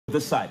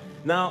this side.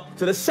 Now,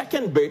 to the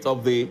second bit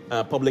of the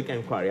public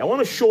inquiry, I want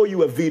to show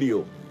you a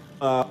video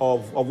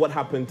of what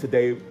happened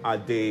today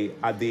at the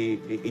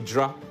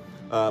Ejura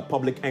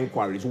public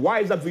inquiries. Why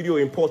is that video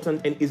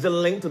important, and is it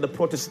linked to the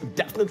protest?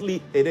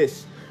 Definitely it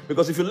is,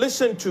 because if you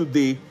listen to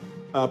the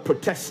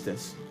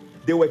protesters,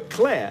 they were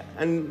clear,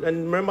 and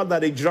remember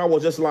that Ejura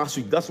was just last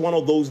week. That's one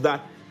of those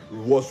that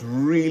was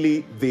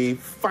really the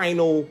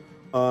final,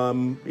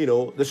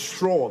 the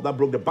straw that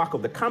broke the back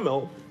of the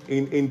camel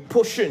in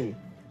pushing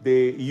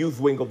the youth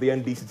wing of the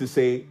NDC to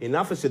say,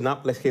 enough is enough,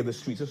 let's clear the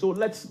streets. And so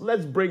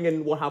let's bring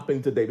in what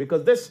happened today,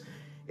 because this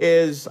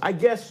is, I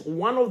guess,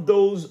 one of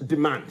those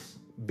demands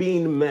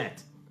being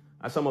met,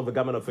 as some of the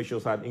government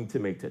officials had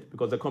intimated,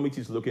 because the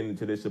committee is looking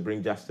into this to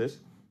bring justice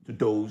to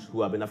those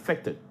who have been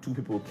affected. 2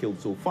 people killed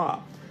so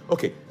far.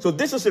 Okay, so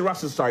this is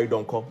Erastus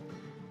Saridonko,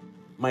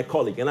 my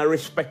colleague, and I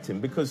respect him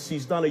because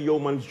he's done a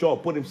yeoman's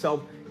job, put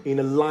himself in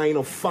a line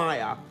of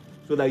fire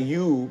so that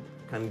you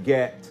can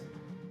get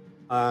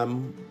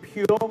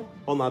pure,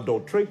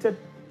 unadulterated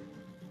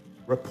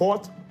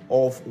report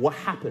of what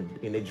happened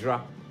in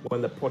Ejura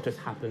when the protest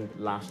happened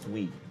last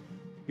week.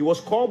 He was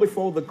called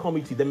before the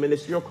committee, the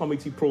ministerial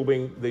committee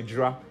probing the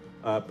Ejura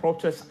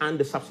protests and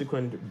the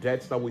subsequent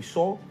deaths that we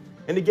saw,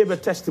 and he gave a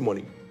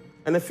testimony.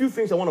 And a few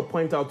things I want to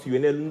point out to you,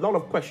 and a lot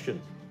of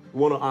questions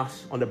we want to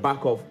ask on the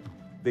back of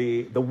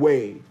the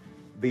way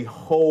the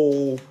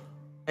whole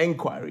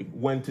inquiry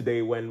went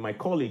today when my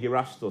colleague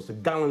Erastus, a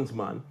gallant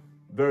man,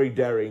 very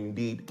daring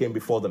indeed, came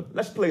before them.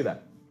 Let's play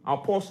that. I'll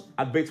pause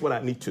at bits when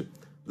I need to.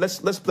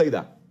 Let's play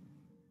that.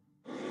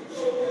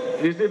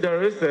 You see,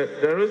 there is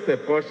a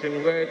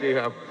portion where they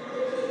have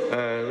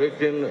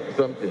written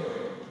something.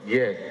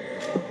 Yes,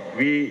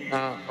 we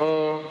are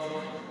all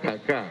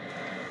Kaka.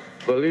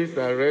 Police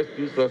arrest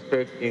 2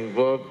 suspects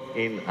involved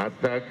in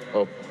attack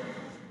of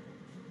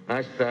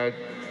hashtag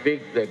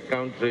Fix the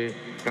Country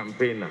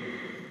campaigner.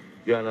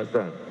 You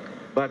understand?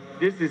 But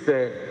this is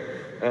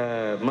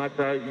a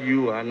matter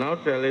you are now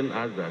telling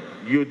us that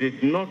you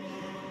did not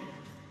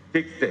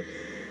take steps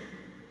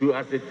to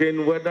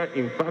ascertain whether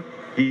in fact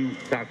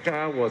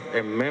Kaka was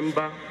a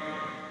member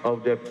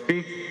of the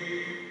Fix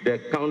the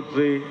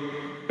Country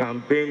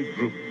campaign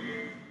group.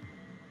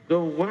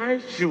 So why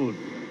should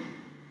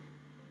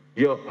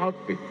your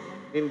outfit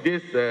in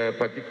this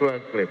particular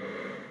clip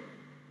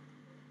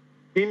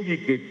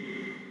indicate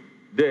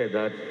there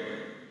that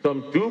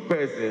some 2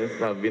 persons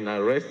have been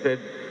arrested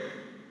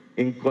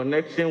in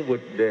connection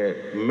with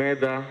the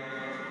murder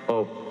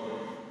of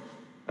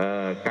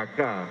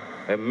Kaka,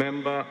 a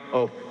member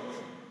of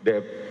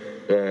the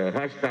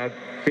hashtag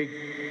Fix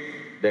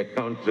the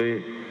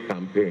Country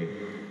campaign?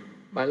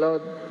 My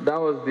Lord, that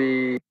was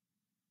the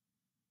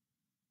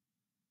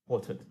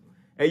important.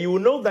 And you will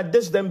know that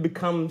this then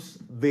becomes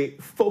the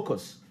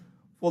focus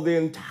for the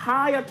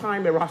entire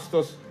time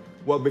Erastus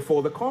was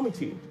before the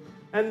committee.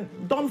 And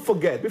don't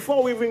forget,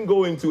 before we even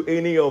go into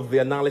any of the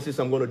analysis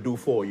I'm going to do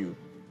for you,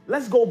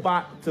 let's go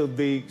back to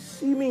the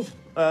seeming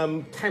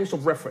terms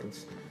of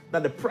reference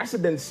that the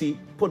presidency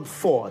put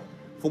forward,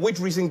 for which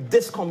reason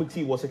this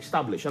committee was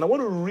established. And I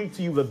want to read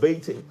to you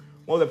verbatim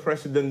what the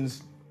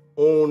president's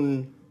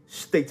own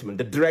statement,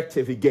 the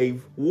directive he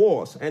gave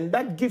was. And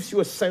that gives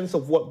you a sense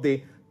of what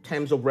the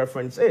terms of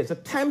reference is. The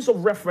terms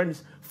of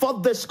reference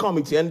for this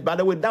committee, and by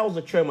the way, that was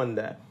the chairman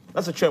there.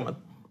 That's the chairman,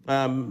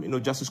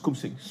 Justice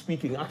Kumsing,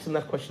 speaking, asking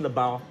that question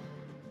about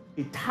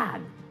a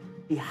tag,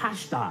 a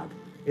hashtag,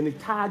 and a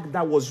tag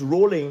that was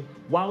rolling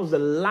whilst the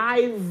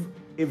live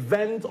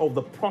event of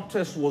the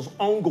protest was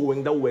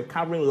ongoing that we were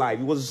covering live.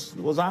 He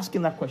was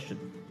asking that question.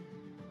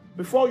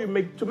 Before you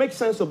make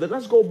sense of that,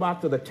 let's go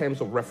back to the terms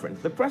of reference.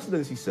 The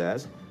presidency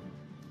says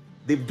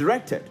they've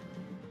directed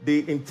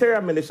the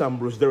Interior Minister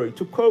Ambrose Derry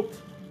to, quote,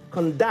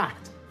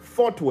 conduct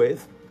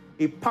forthwith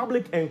a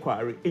public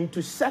inquiry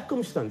into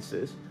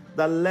circumstances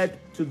that led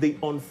to the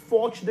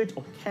unfortunate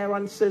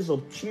occurrences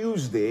of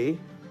Tuesday,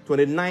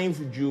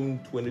 29th June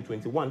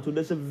 2021. So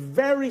there's a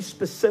very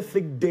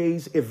specific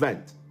day's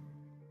event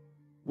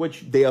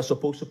which they are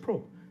supposed to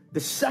probe. The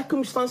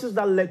circumstances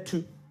that led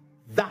to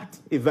that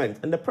event.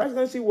 And the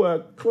presidency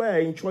were clear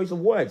in choice of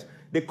words.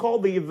 They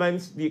called the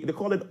events, they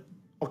called it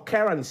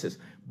occurrences,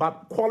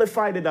 but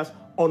qualified it as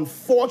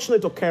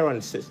unfortunate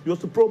occurrences. You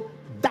have to probe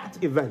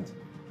that event.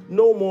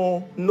 No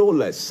more, no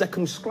less,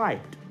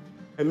 circumscribed,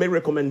 and make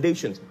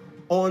recommendations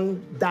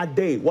on that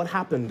day, what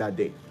happened that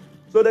day.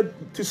 So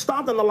that to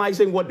start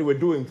analyzing what they were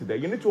doing today,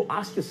 you need to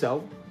ask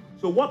yourself,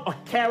 so what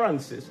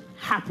occurrences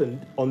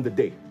happened on the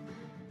day?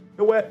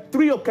 There were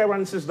 3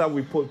 occurrences that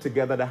we put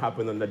together that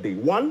happened on the day.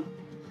 1,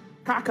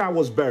 Kaka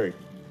was buried.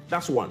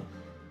 That's 1.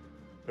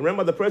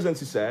 Remember, the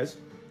presidency says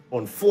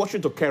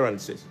unfortunate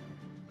occurrences.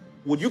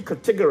 Would you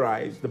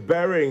categorize the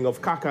burying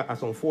of Kaka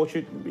as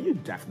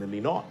unfortunate? Definitely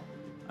not.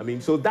 I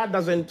mean, so that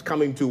doesn't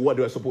come into what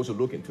they were supposed to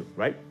look into,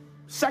 right?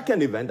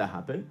 Second event that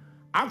happened,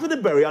 after the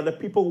burial, the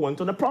people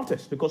went on a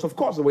protest because, of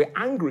course, they were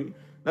angry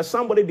that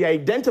somebody they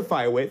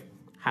identify with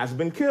has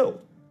been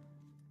killed.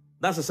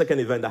 That's the second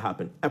event that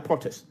happened, a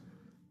protest.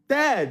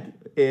 Third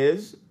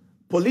is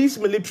police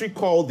military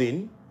called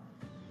in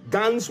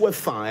Guns were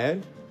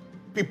fired,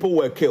 people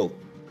were killed.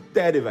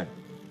 Third event,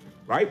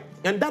 right?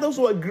 And that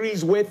also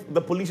agrees with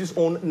the police's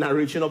own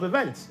narration of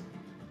events,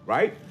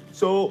 right?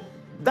 So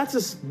that's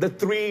just the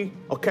three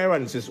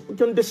occurrences. We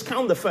can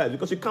discount the first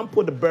because you can't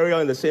put the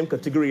burial in the same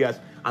category as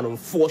an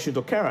unfortunate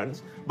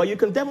occurrence, but you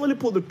can definitely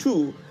put the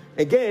two.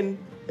 Again,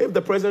 if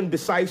the president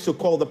decides to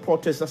call the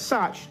protest as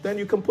such, then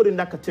you can put in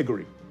that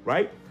category,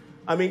 right?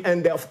 I mean,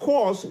 and of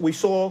course, we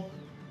saw,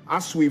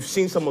 as we've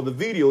seen some of the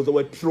videos, there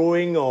were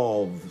throwing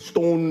of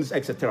stones,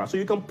 etc. So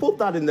you can put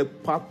that in the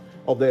part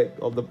of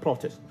the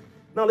protest.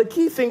 Now, the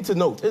key thing to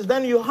note is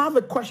then you have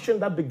a question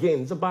that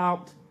begins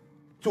about,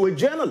 to a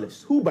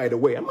journalist, who, by the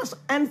way, I must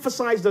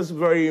emphasize this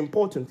very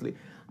importantly.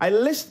 I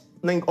list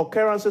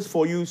occurrences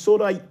for you so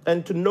that,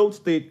 and to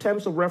note the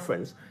terms of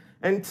reference,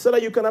 and so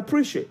that you can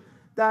appreciate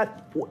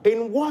that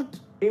in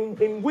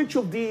which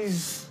of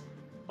these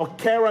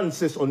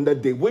occurrences on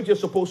that day, which you're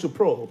supposed to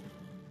probe,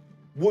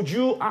 would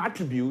you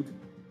attribute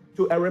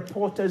to a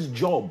reporter's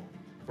job,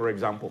 for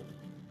example?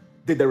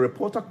 Did the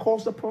reporter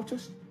cause the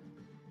protest?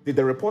 Did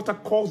the reporter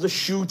cause the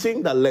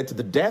shooting that led to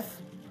the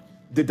death?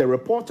 Did the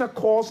reporter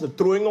cause the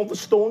throwing of the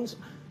stones?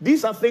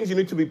 These are things you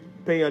need to be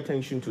paying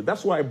attention to.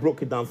 That's why I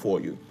broke it down for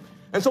you.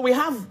 And so we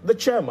have the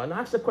chairman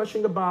ask the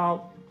question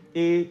about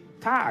a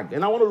tag.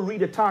 And I want to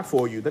read a tag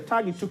for you. The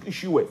tag he took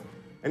issue with.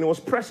 And he was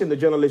pressing the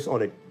journalist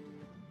on it.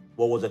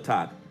 What was the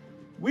tag?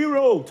 We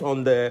wrote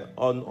whilst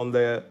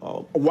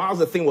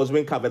the thing was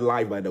being covered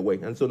live, by the way.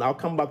 And so now I'll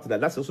come back to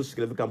that. That's also a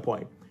significant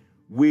point.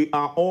 We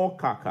are all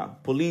caca.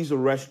 Police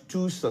arrest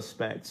 2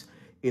 suspects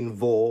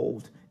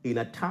involved in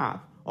attack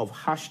of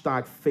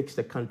hashtag Fix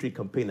the Country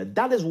campaigner.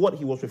 That is what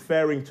he was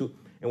referring to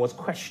and was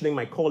questioning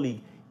my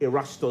colleague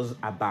Erastus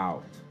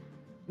about.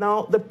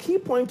 Now, the key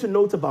point to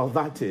note about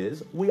that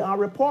is we are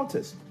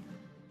reporters.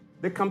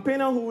 The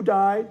campaigner who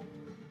died,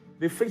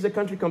 the Fix the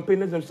Country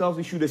campaigners themselves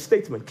issued a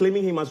statement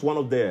claiming him as one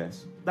of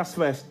theirs. That's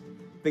the first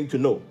thing to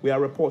know. We are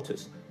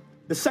reporters.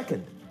 The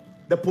second,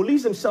 the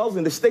police themselves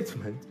in the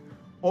statement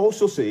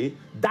also say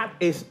that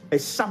is a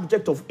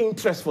subject of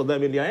interest for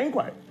them in their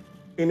inquiry,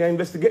 in their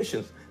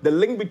investigations. The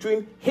link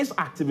between his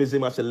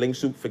activism as a link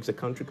to Fix the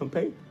Country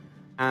campaign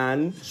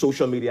and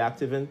social media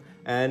activism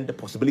and the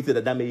possibility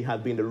that that may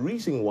have been the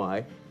reason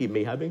why he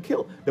may have been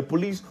killed. The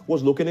police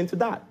was looking into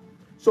that.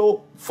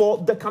 So for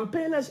the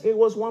campaigners, it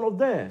was one of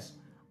theirs.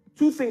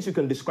 2 things you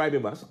can describe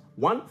him as.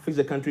 1, Fix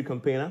the Country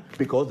campaigner,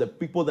 because the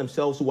people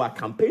themselves who are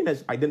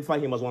campaigners identify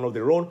him as one of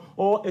their own,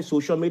 or a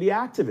social media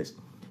activist.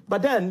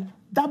 But then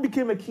that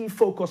became a key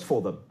focus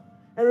for them.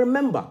 And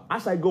remember,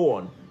 as I go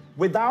on,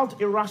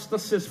 without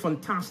Erastus's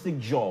fantastic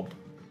job,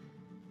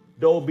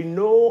 there will be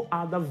no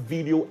other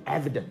video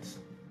evidence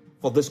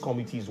for this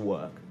committee's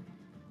work.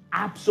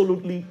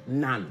 Absolutely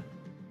none.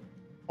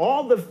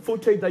 All the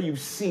footage that you've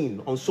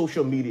seen on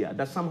social media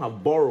that some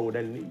have borrowed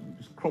and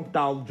cropped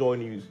out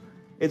JoyNews,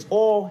 it's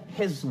all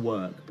his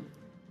work.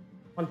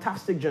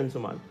 Fantastic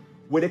gentleman.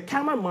 With a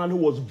cameraman who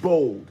was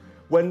bold.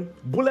 When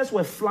bullets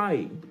were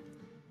flying,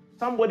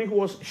 somebody who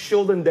was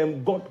shielding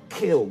them got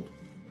killed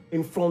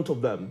in front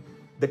of them.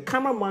 The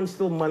cameraman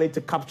still managed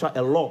to capture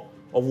a lot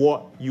of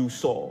what you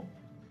saw.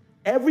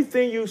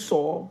 Everything you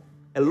saw,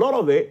 a lot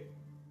of it,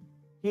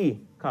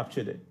 he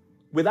captured it.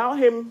 Without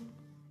him,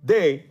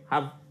 they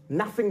have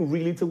nothing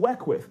really to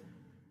work with.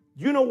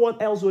 You know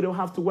what else would they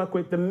have to work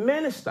with? The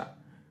minister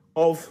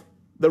of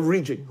the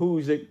region, who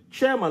is a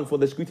chairman for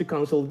the Security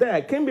Council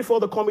there, came before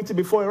the committee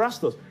before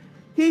Erastus.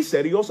 He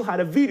said he also had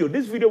a video.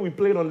 This video we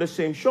played on the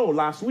same show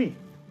last week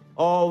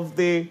of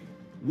the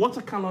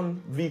water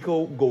cannon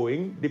vehicle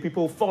going, the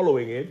people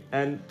following it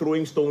and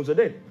throwing stones at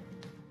it.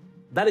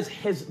 That is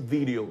his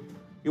video.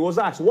 He was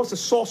asked, what's the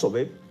source of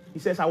it? He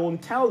says, I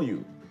won't tell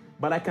you,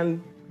 but I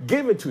can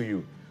give it to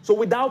you. So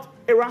without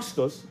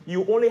Erastus,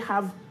 you only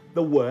have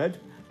the word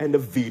and the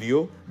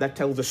video that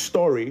tells the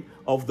story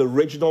of the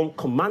regional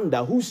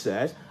commander who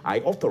says, I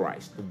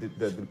authorized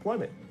the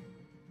deployment.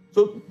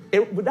 So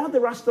without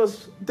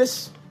Erastus,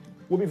 this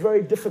would be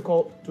very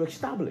difficult to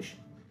establish.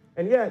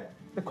 And yet,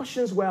 the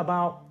questions were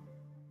about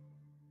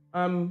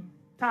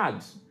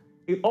tags.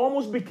 It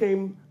almost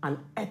became an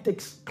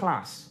ethics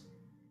class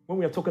when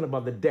we are talking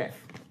about the death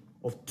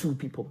of 2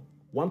 people.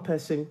 One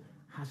person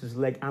has his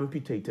leg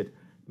amputated.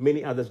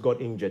 Many others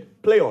got injured.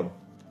 Play on.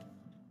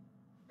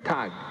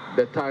 Tag,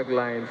 the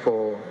tagline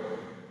for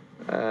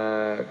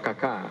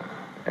Kaka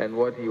and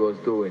what he was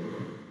doing.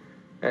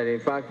 And in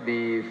fact,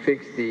 the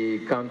Fix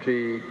the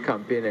Country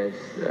campaigners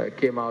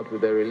came out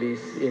with a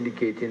release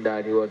indicating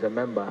that he was a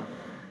member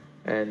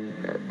and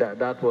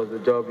that was the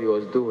job he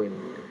was doing.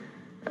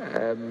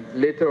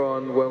 Later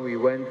on, when we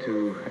went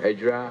to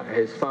Ejura,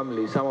 his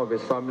family, some of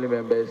his family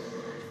members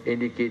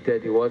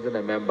indicated he wasn't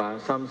a member.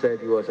 Some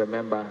said he was a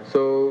member.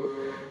 So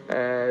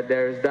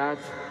there is that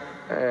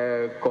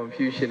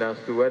confusion as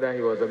to whether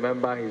he was a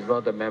member, he's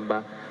not a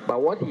member.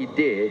 But what he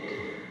did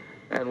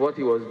and what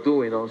he was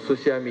doing on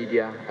social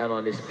media and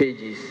on his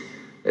pages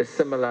is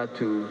similar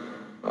to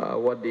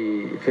what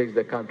the Fix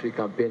the Country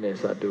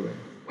campaigners are doing.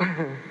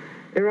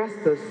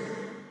 Erastus,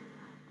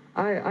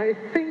 I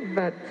think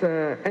that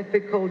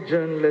ethical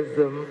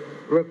journalism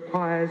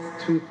requires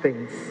two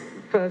things.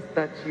 First,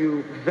 that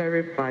you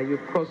verify, you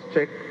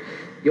cross-check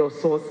your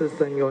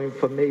sources and your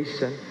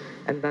information,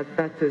 and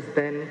that is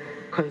then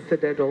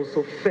considered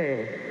also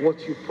fair, what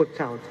you put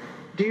out.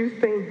 Do you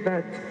think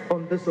that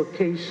on this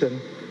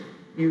occasion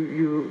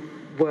you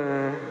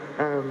were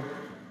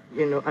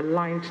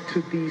aligned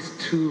to these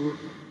two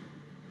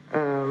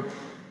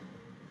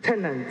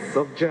tenets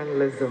of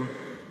journalism?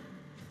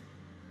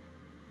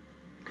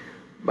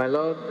 My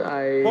Lord,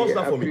 I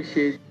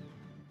appreciate...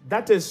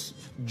 That is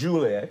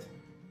Juliet.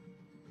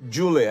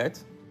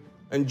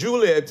 And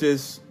Juliet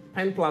is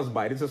Pen Plus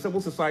Byte. It's a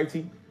civil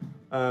society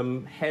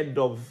head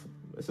of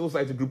a civil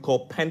society group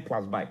called Pen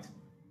Plus Byte,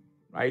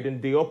 right?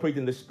 And they operate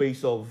in the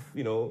space of,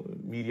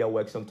 media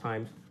work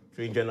sometimes,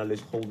 trained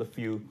journalists, hold a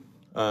few.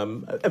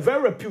 A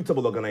very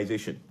reputable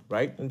organization,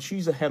 right? And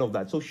she's the head of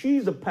that. So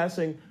she's the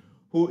person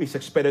who is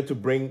expected to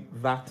bring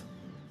that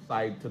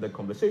side to the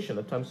conversation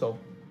in terms of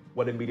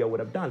what the media would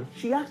have done.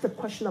 She asked a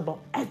question about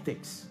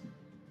ethics.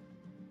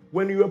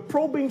 When you are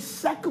probing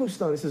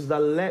circumstances that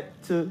led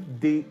to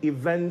the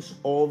events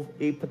of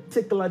a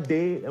particular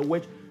day in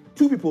which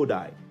 2 people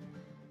died,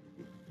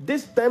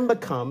 this then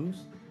becomes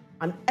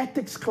an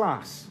ethics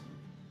class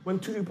when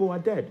 2 people are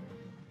dead.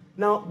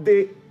 Now,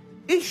 the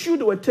issue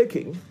they were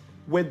taking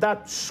with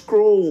that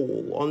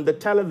scroll on the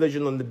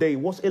television on the day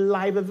was a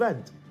live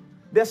event.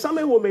 There's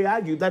somebody who may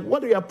argue that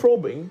what we are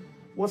probing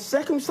was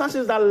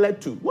circumstances that led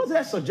to. What's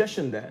their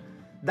suggestion there?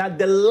 That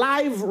the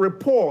live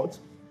report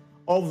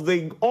of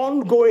the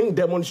ongoing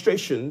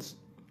demonstrations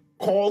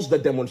caused the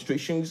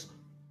demonstrations.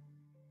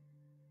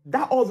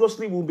 That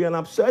obviously will be an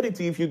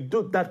absurdity if you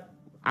do that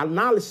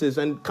analysis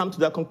and come to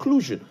that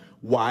conclusion.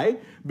 Why?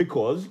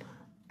 Because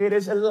it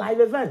is a live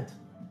event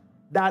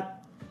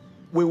that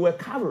we were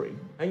covering.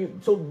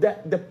 And so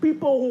the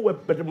people who were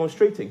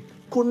demonstrating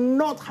could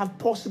not have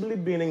possibly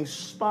been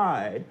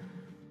inspired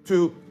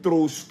to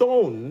throw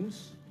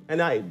stones, and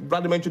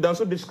Vladimir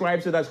Chudanso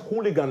describes it as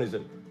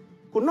hooliganism,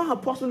 could not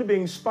have possibly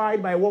been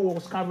inspired by what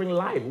was covering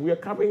live. We are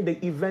covering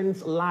the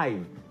events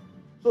live.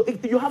 So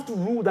you have to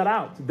rule that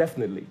out,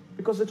 definitely,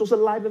 because it was a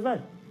live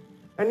event.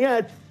 And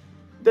yet,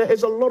 there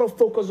is a lot of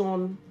focus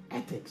on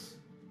ethics.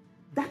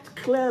 That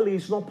clearly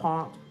is not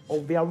part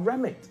of their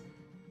remit,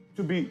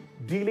 to be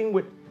dealing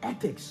with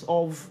ethics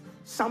of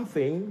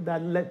something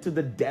that led to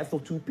the death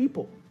of 2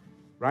 people,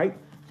 right?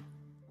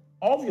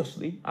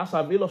 Obviously, as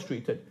I've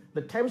illustrated,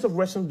 the terms of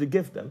reference they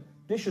give them,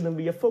 this shouldn't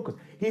be a focus.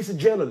 He's a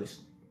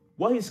journalist.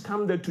 What he's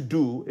come there to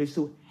do is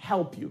to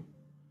help you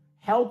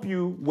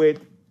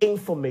with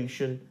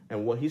information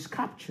and what he's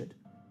captured.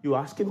 You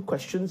ask him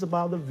questions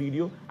about the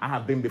video. I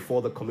have been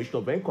before the Commission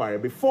of Inquiry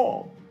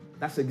before.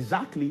 That's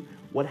exactly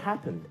what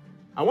happened.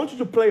 I want you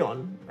to play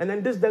on, and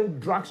then this then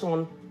drags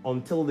on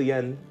until the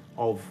end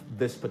of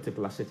this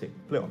particular sitting.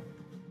 Play on.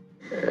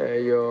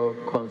 Your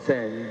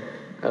concern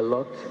a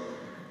lot,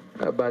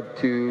 but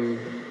to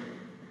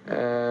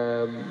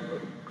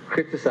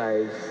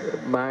criticize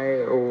my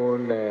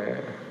own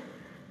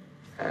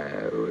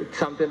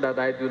something that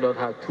I do not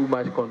have too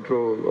much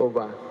control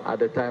over at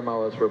the time I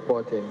was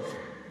reporting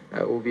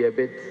will be a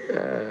bit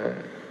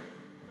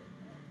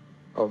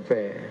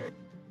unfair.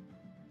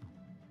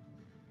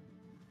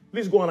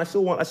 Please go on. I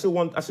still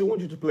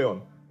want you to play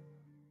on.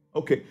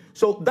 Okay,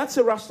 so that's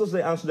Erastus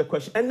that answered the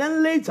question. And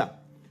then later,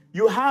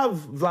 you have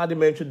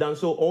Vladimir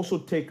Chudanso also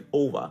take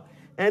over.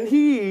 And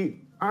he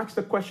asked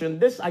the question.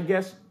 This, I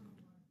guess,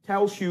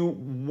 tells you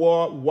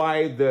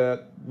where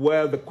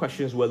the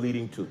questions were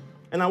leading to.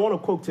 And I want to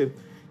quote him.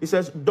 He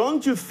says,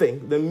 don't you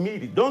think the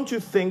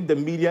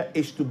media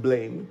is to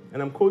blame,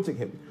 and I'm quoting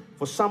him,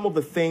 for some of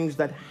the things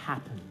that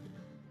happened?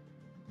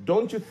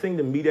 Don't you think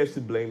the media is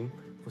to blame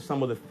for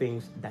some of the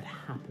things that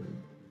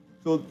happened?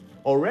 So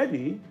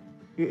already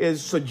he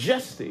is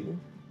suggesting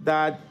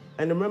that,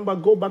 and remember,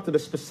 go back to the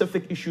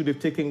specific issue they're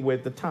taking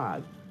with the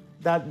tag,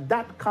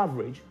 that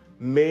coverage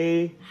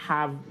may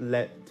have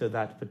led to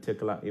that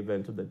particular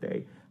event of the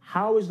day.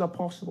 How is that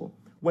possible?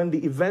 When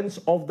the events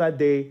of that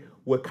day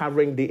were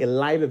covering the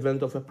live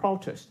event of a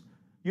protest.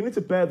 You need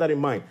to bear that in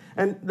mind.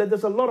 And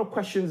there's a lot of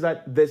questions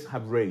that this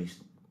have raised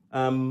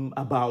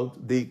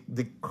about the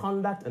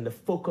conduct and the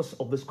focus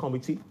of this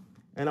committee.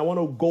 And I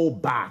want to go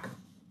back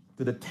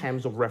to the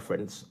terms of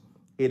reference.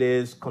 It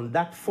is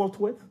conduct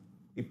forthwith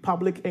a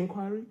public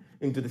inquiry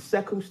into the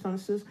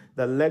circumstances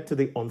that led to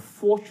the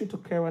unfortunate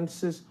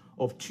occurrences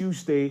of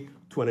Tuesday,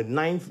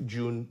 29th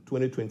June,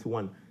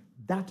 2021.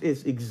 That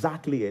is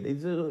exactly it.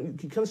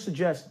 You can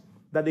suggest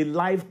that a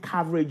live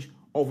coverage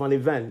of an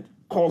event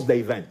caused the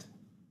event.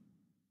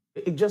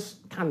 It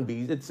just can't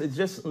be. It's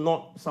just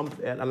not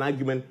an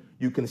argument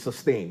you can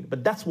sustain.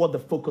 But that's what the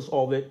focus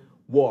of it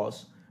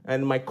was.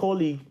 And my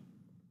colleague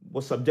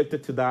was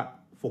subjected to that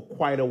for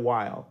quite a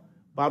while.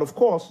 But of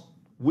course,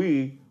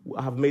 we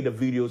have made the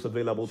videos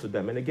available to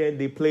them. And again,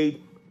 they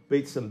played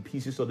bits and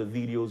pieces of the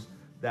videos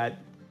that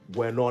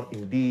were not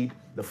indeed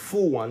the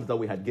full ones that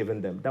we had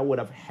given them. That would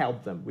have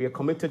helped them. We are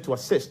committed to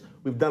assist.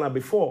 We've done it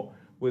before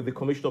with the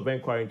Commission of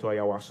Inquiry into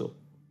Ayawaso.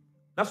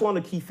 That's one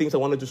of the key things I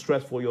wanted to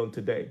stress for you on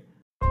today.